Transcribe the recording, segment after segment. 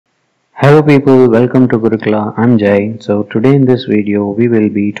Hello people, welcome to Gurukula. I'm Jai. So today in this video we will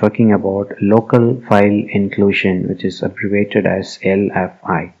be talking about local file inclusion, which is abbreviated as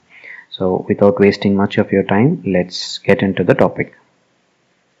LFI. So without wasting much of your time, let's get into the topic.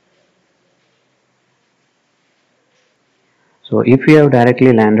 So if you have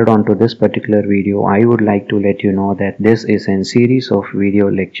directly landed onto this particular video, I would like to let you know that this is a series of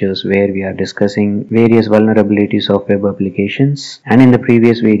video lectures where we are discussing various vulnerabilities of web applications. And in the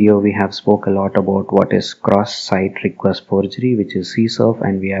previous video, we have spoke a lot about what is cross-site request forgery, which is CSRF,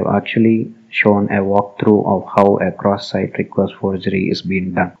 and we have actually shown a walkthrough of how a cross-site request forgery is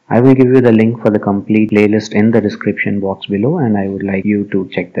being done. I will give you the link for the complete playlist in the description box below, and I would like you to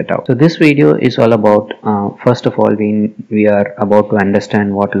check that out. So this video is all about, first of all, we are about to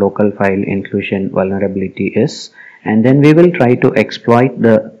understand what local file inclusion vulnerability is, and then we will try to exploit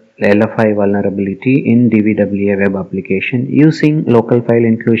the LFI vulnerability in DVWA web application. Using local file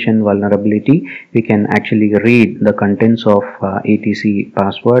inclusion vulnerability, we can actually read the contents of etc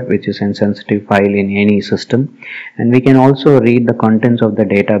password, which is a sensitive file in any system, and we can also read the contents of the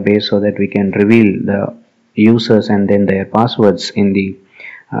database so that we can reveal the users and then their passwords in the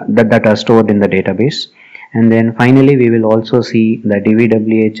that are stored in the database. And then finally we will also see the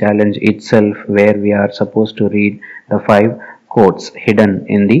DVWA challenge itself, where we are supposed to read the 5 codes hidden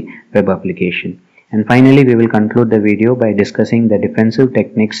in the web application. And finally we will conclude the video by discussing the defensive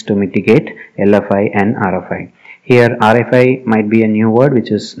techniques to mitigate LFI and RFI. Here RFI might be a new word,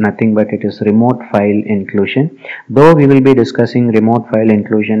 which is nothing but it is remote file inclusion. Though we will be discussing remote file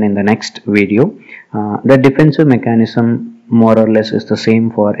inclusion in the next video, the defensive mechanism more or less is the same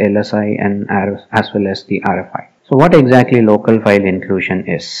for LSI and as well as the RFI. So what exactly local file inclusion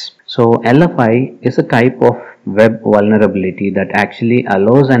is? So LFI is a type of web vulnerability that actually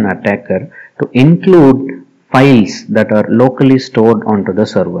allows an attacker to include files that are locally stored onto the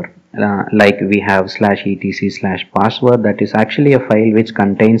server. Like we have /etc/password, that is actually a file which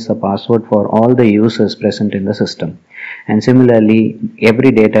contains the password for all the users present in the system. And similarly,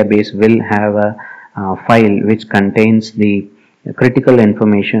 every database will have a file which contains the critical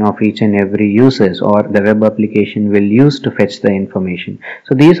information of each and every users, or the web application will use to fetch the information.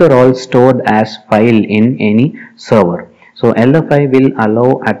 So these are all stored as file in any server. So LFI will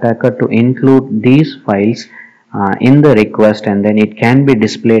allow attacker to include these files in the request, and then it can be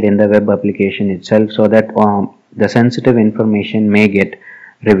displayed in the web application itself so that the sensitive information may get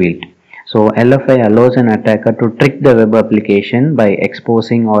revealed. So LFI allows an attacker to trick the web application by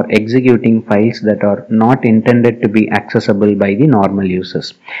exposing or executing files that are not intended to be accessible by the normal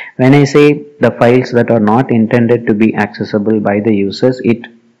users. When I say the files that are not intended to be accessible by the users, it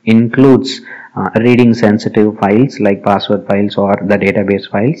includes reading sensitive files like password files or the database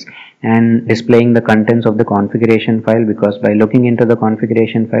files, and displaying the contents of the configuration file, because by looking into the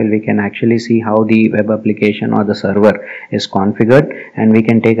configuration file we can actually see how the web application or the server is configured, and we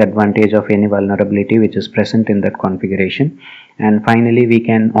can take advantage of any vulnerability which is present in that configuration. And finally we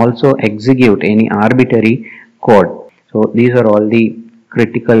can also execute any arbitrary code. So these are all the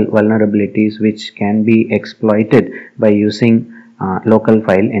critical vulnerabilities which can be exploited by using local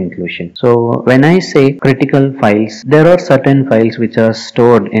file inclusion. So when I say critical files, there are certain files which are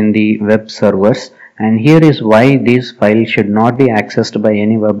stored in the web servers, and here is why these files should not be accessed by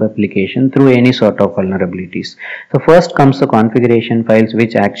any web application through any sort of vulnerabilities. So first comes the configuration files,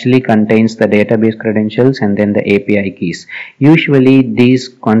 which actually contains the database credentials and then the API keys. Usually these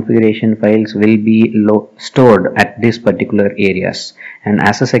configuration files will be stored at these particular areas, and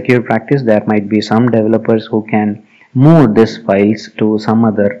as a secure practice there might be some developers who can move these files to some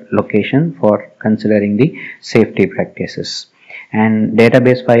other location for considering the safety practices. And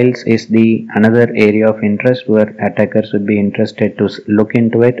database files is the another area of interest where attackers would be interested to look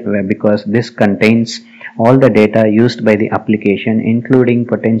into it, because this contains all the data used by the application, including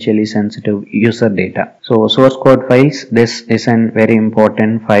potentially sensitive user data. So source code files, this is a very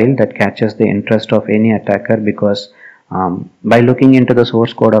important file that catches the interest of any attacker, because by looking into the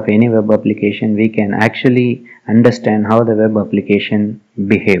source code of any web application we can actually understand how the web application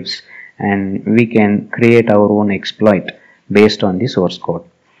behaves, and we can create our own exploit based on the source code.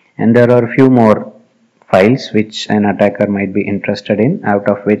 And there are a few more files which an attacker might be interested in, out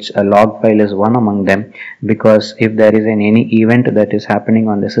of which a log file is one among them, because if there is any event that is happening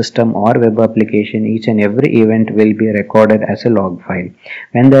on the system or web application, each and every event will be recorded as a log file.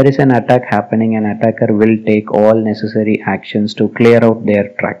 When there is an attack happening, an attacker will take all necessary actions to clear out their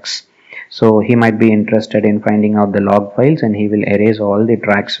tracks. So he might be interested in finding out the log files, and he will erase all the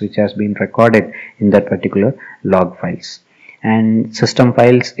tracks which has been recorded in that particular log files. And system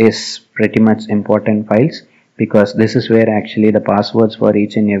files is pretty much important files. because this is where actually the passwords for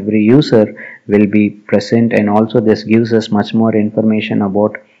each and every user will be present, and also this gives us much more information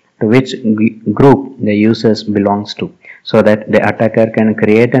about to which group the users belongs to, so that the attacker can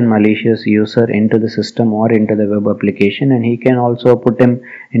create a malicious user into the system or into the web application, and he can also put him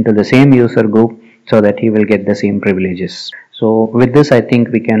into the same user group so that he will get the same privileges. So with this, I think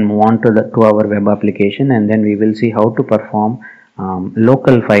we can move on to our web application, and then we will see how to perform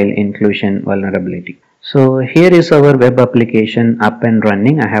local file inclusion vulnerability. So here is our web application up and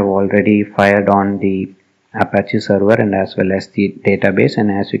running. I have already fired on the Apache server and as well as the database,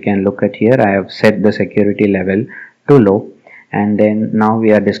 and as you can look at here, I have set the security level to low, and then now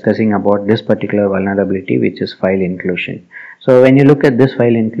we are discussing about this particular vulnerability, which is file inclusion. So when you look at this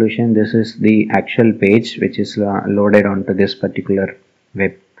file inclusion, this is the actual page which is loaded onto this particular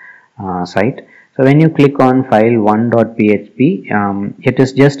web site. So when you click on file1.php, it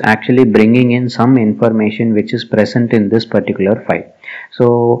is just actually bringing in some information which is present in this particular file.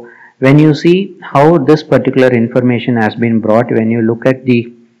 So when you see how this particular information has been brought, when you look at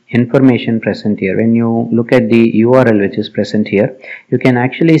the information present here, when you look at the URL which is present here, you can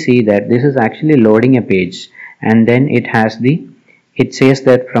actually see that this is actually loading a page, and then it says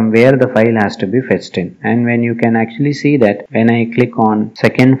that from where the file has to be fetched in. And when you can actually see that when I click on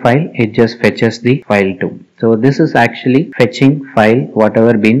second file, it just fetches the file 2. So this is actually fetching file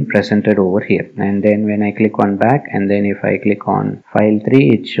whatever been presented over here. And then when I click on back, and then if I click on file 3,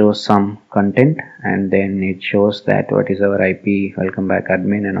 it shows some content, and then it shows that what is our IP, welcome back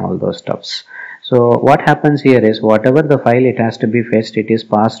admin, and all those stuffs. So what happens here is whatever the file it has to be fetched, it is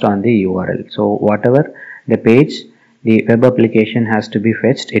passed on the URL. So whatever the page the web application has to be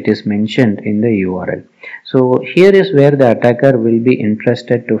fetched, it is mentioned in the URL. So here is where the attacker will be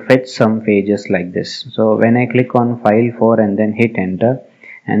interested to fetch some pages like this. So when I click on file 4 and then hit enter,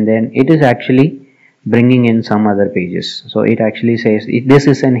 and then it is actually bringing in some other pages. So it actually says this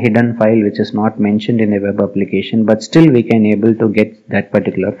is an hidden file which is not mentioned in the web application, but still we can able to get that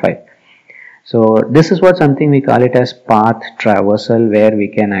particular file. So this is what something we call it as path traversal, where we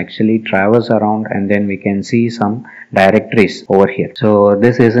can actually traverse around and then we can see some directories over here. So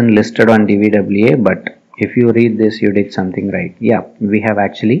this isn't listed on DVWA, but if you read this, you did something right. Yeah, we have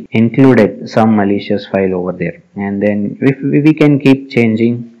actually included some malicious file over there, and then if we can keep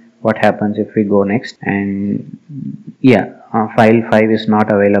changing what happens if we go next, and yeah, file 5 is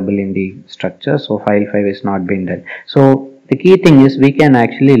not available in the structure, so file 5 is not been done. So the key thing is we can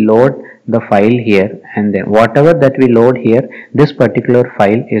actually load the file here, and then whatever that we load here, this particular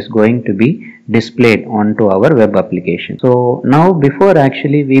file is going to be displayed onto our web application. So now before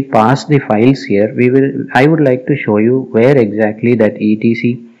actually we pass the files here, I would like to show you where exactly that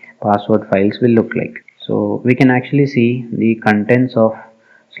etc password files will look like. So we can actually see the contents of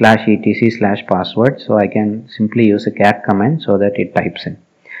 /etc/password. So I can simply use a cat command so that it types in.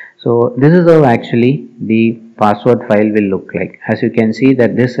 So this is how actually the password file will look like. As you can see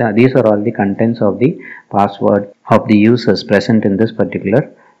that these are all the contents of the password of the users present in this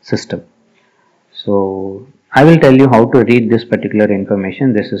particular system. So I will tell you how to read this particular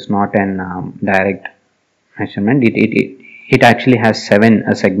information. This is not an direct measurement. It actually has 7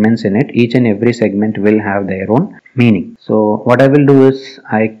 segments in it. Each and every segment will have their own meaning. So what I will do is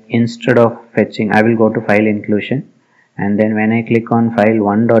instead of fetching, I will go to file inclusion. And then when I click on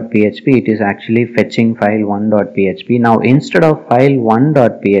file1.php, it is actually fetching file1.php. Now instead of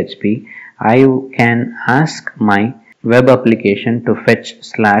file1.php, I can ask my web application to fetch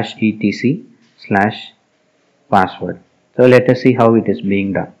 /etc/password. So let us see how it is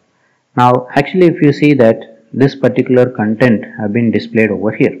being done. Now actually if you see that this particular content have been displayed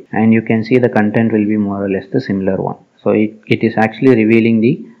over here, and you can see the content will be more or less the similar one. So it is actually revealing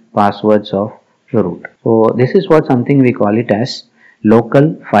the passwords of the root. So this is what something we call it as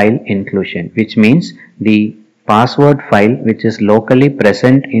local file inclusion, which means the password file which is locally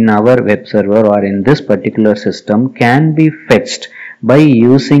present in our web server or in this particular system can be fetched by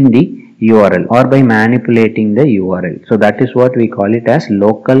using the URL or by manipulating the URL. So that is what we call it as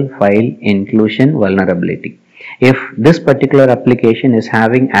local file inclusion vulnerability. If this particular application is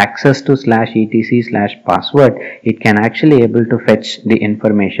having access to /etc/password, it can actually able to fetch the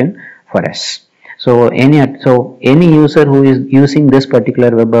information for us. So any user who is using this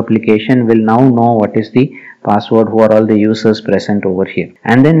particular web application will now know what is the password, who are all the users present over here.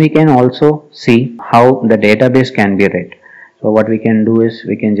 And then we can also see how the database can be read. So what we can do is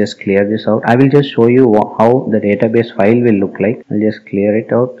we can just clear this out. I will just show you how the database file will look like. I'll just clear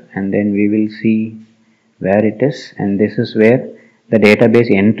it out, and then we will see where it is, and this is where the database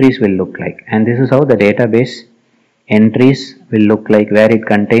entries will look like, and this is how the database entries will look like, where it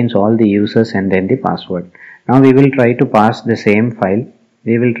contains all the users and then the password. Now we will try to pass the same file.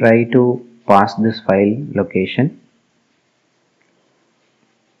 We will try to pass this file location.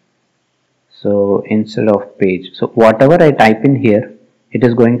 So instead of page, so whatever I type in here, it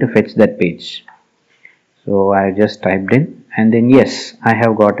is going to fetch that page. So I just typed in, and then yes, I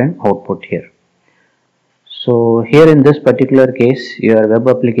have got an output here. So here in this particular case, your web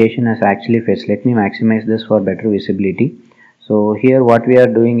application has actually fetched. Let me maximize this for better visibility. So here what we are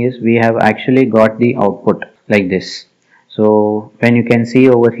doing is we have actually got the output like this. So when you can see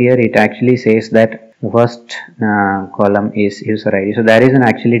over here, it actually says that the first column is user ID. So there is an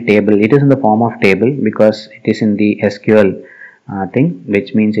actually table. It is in the form of table because it is in the SQL thing,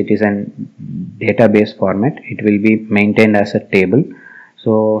 which means it is an database format. It will be maintained as a table.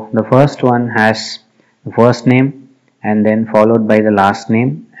 So the first one has the first name, and then followed by the last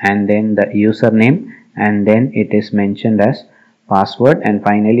name, and then the username, and then it is mentioned as password, and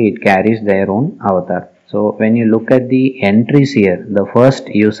finally it carries their own avatar. So when you look at the entries here, the first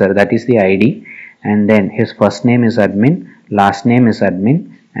user, that is the ID, and then his first name is admin, last name is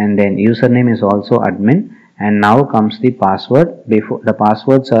admin, and then username is also admin, and now comes the password. Before the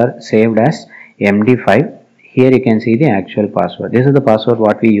passwords are saved as MD5. Here you can see the actual password. This is the password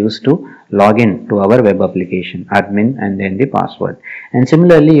what we use to log in to our web application, admin and then the password. And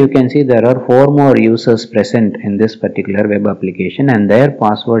similarly, you can see there are 4 more users present in this particular web application, and their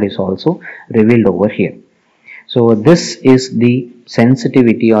password is also revealed over here. So this is the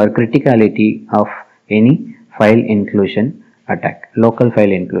sensitivity or criticality of any file inclusion attack, local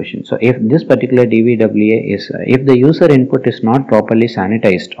file inclusion. So if this particular DVWA is, if the user input is not properly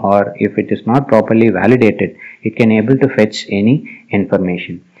sanitized, or if it is not properly validated, it can able to fetch any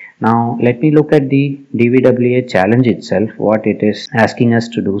information. Now let me look at the DVWA challenge itself, what it is asking us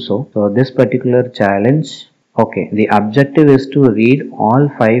to do. So this particular challenge, okay, the objective is to read all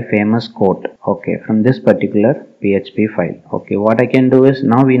 5 famous quote, okay, from this particular PHP file. Okay, what I can do is,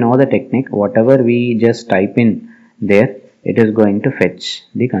 now we know the technique, whatever we just type in there, it is going to fetch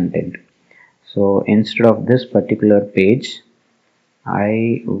the content. So instead of this particular page,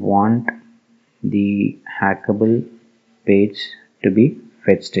 I want the hackable page to be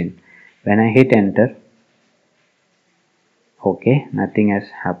fetched in. When I hit enter, okay, nothing has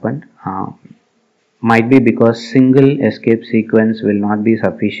happened. Might be because single escape sequence will not be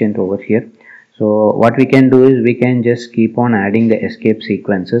sufficient over here. So what we can do is we can just keep on adding the escape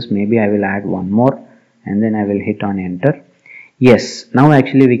sequences. Maybe I will add one more, and then I will hit on enter. Yes, now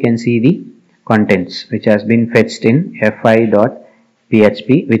actually we can see the contents which has been fetched in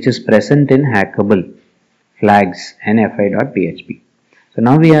fi.php, which is present in hackable flags and fi.php. So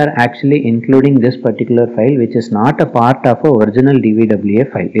now we are actually including this particular file, which is not a part of a original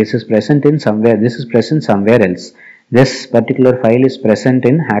DVWA file. This is present in somewhere. This is present somewhere else. This particular file is present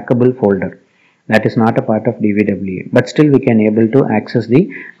in hackable folder. That is not a part of DVWA, but still we can able to access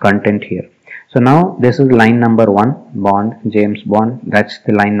the content here. So now this is line number 1, Bond, James Bond. That's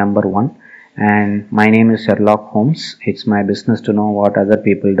the line number 1. And my name is Sherlock Holmes. It's my business to know what other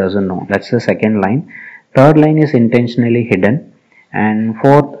people doesn't know. That's the second line. Third line is intentionally hidden. And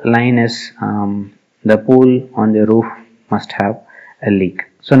fourth line is the pool on the roof must have a leak.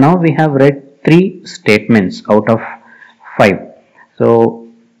 So now we have read 3 statements out of 5. So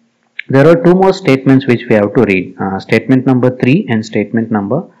there are 2 more statements which we have to read. Statement number 3 and statement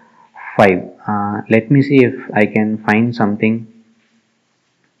number 5. Let me see if I can find something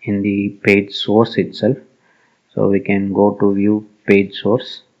in the page source itself. So we can go to view page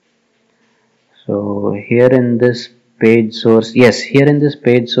source. So here in this page source, yes, here in this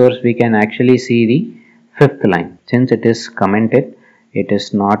page source we can actually see the 5th line. Since it is commented, it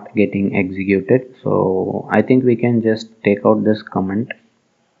is not getting executed. So I think we can just take out this comment.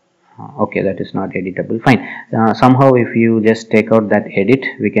 Okay, that is not editable. Fine. Somehow if you just take out that edit,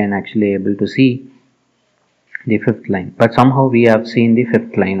 we can actually able to see the 5th line, but somehow we have seen the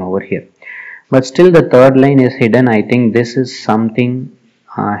 5th line over here, but still the 3rd line is hidden. I think this is something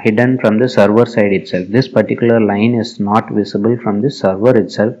hidden from the server side itself. This particular line is not visible from the server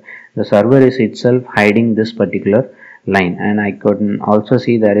itself. The server is itself hiding this particular line, and I could also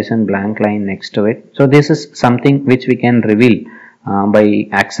see there is a blank line next to it. So this is something which we can reveal by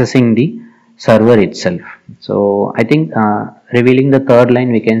accessing the server itself. So I think revealing the 3rd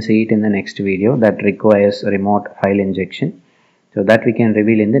line, we can see it in the next video, that requires remote file injection. So that we can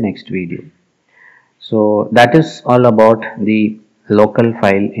reveal in the next video. So that is all about the local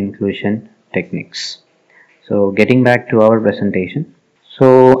file inclusion techniques. So getting back to our presentation.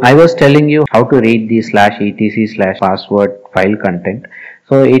 So I was telling you how to read the /etc/password file content.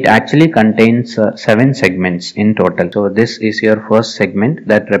 So it actually contains 7 segments in total. So this is your first segment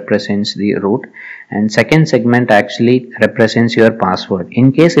that represents the root, and second segment actually represents your password.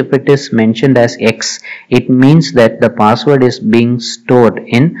 In case if it is mentioned as X, it means that the password is being stored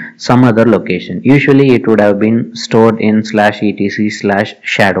in some other location. Usually it would have been stored in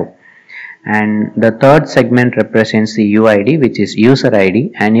 /etc/shadow. And the third segment represents the UID, which is user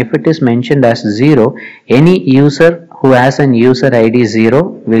ID, and if it is mentioned as 0, any user who has an user ID 0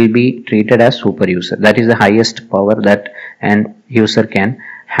 will be treated as super user. That is the highest power that an user can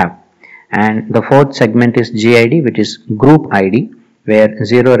have. And the fourth segment is GID, which is group ID, where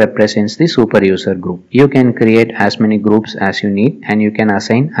 0 represents the super user group. You can create as many groups as you need, and you can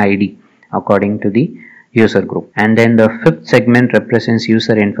assign ID according to the user group. And then the fifth segment represents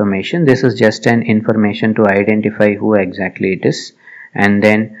user information. This is just an information to identify who exactly it is. And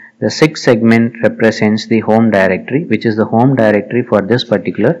then the sixth segment represents the home directory, which is the home directory for this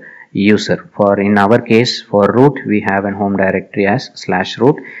particular user. For in our case, for root, we have a home directory as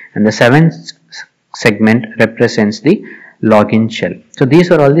 /root, and the seventh segment represents the login shell. So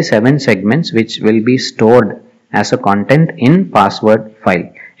these are all the 7 segments which will be stored as a content in password file.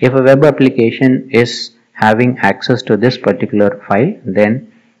 If a web application is having access to this particular file,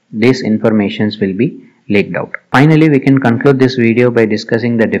 then these informations will be leaked out. Finally, we can conclude this video by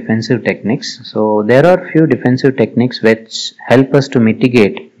discussing the defensive techniques. So there are few defensive techniques which help us to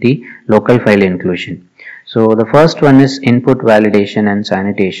mitigate the local file inclusion. So the first one is input validation and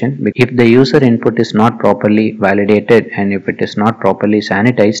sanitation. If the user input is not properly validated and if it is not properly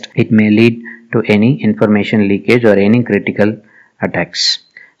sanitized, it may lead to any information leakage or any critical attacks.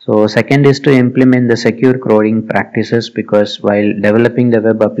 So second is to implement the secure coding practices, because while developing the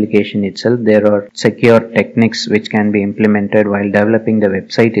web application itself, there are secure techniques which can be implemented while developing the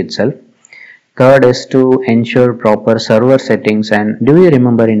website itself. Third is to ensure proper server settings, and do you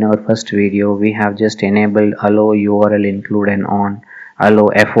remember in our first video we have just enabled allow URL include and on, allow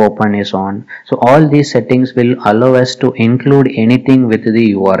fopen is on. So all these settings will allow us to include anything with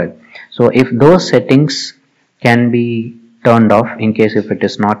the URL. So if those settings can be turned off, in case if it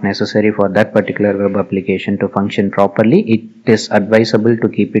is not necessary for that particular web application to function properly, it is advisable to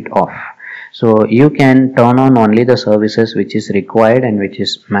keep it off. So you can turn on only the services which is required and which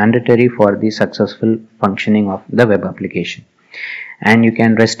is mandatory for the successful functioning of the web application. And you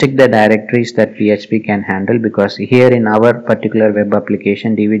can restrict the directories that PHP can handle, because here in our particular web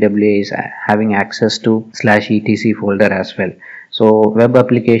application, DVWA is having access to /etc folder as well. So web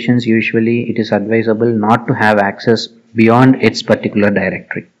applications, usually it is advisable not to have access beyond its particular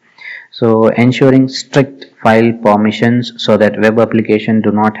directory. So ensuring strict file permissions so that web application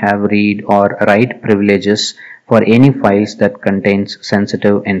do not have read or write privileges for any files that contains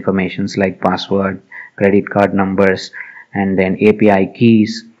sensitive informations like password, credit card numbers, and then API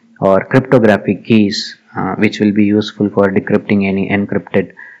keys or cryptographic keys, which will be useful for decrypting any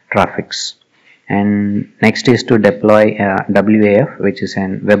encrypted traffics. And next is to deploy WAF, which is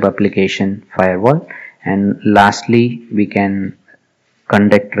an web application firewall. And lastly, we can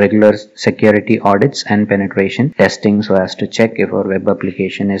conduct regular security audits and penetration testing so as to check if our web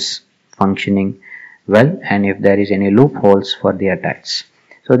application is functioning well and if there is any loopholes for the attacks.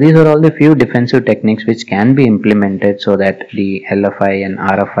 So these are all the few defensive techniques which can be implemented so that the LFI and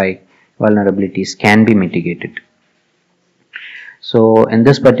RFI vulnerabilities can be mitigated. So in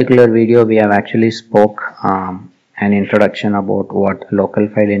this particular video, we have actually spoke an introduction about what local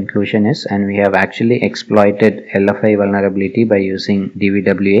file inclusion is, and we have actually exploited LFI vulnerability by using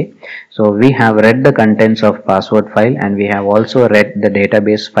DVWA. So we have read the contents of password file, and we have also read the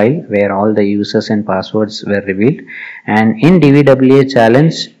database file where all the users and passwords were revealed. And in DVWA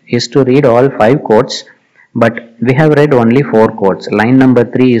challenge is to read all 5 codes, but we have read only 4 codes. Line number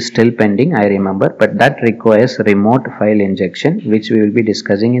 3 is still pending, I remember, but that requires remote file injection, which we will be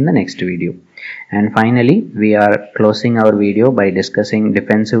discussing in the next video. And finally, we are closing our video by discussing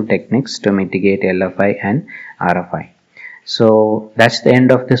defensive techniques to mitigate LFI and RFI. So that's the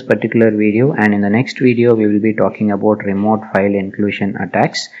end of this particular video, and in the next video we will be talking about remote file inclusion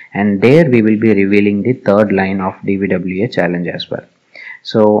attacks, and there we will be revealing the third line of DVWA challenge as well.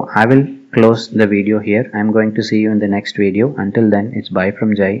 So I will close the video here. I'm going to see you in the next video. Until then, it's bye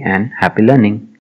from Jai and happy learning.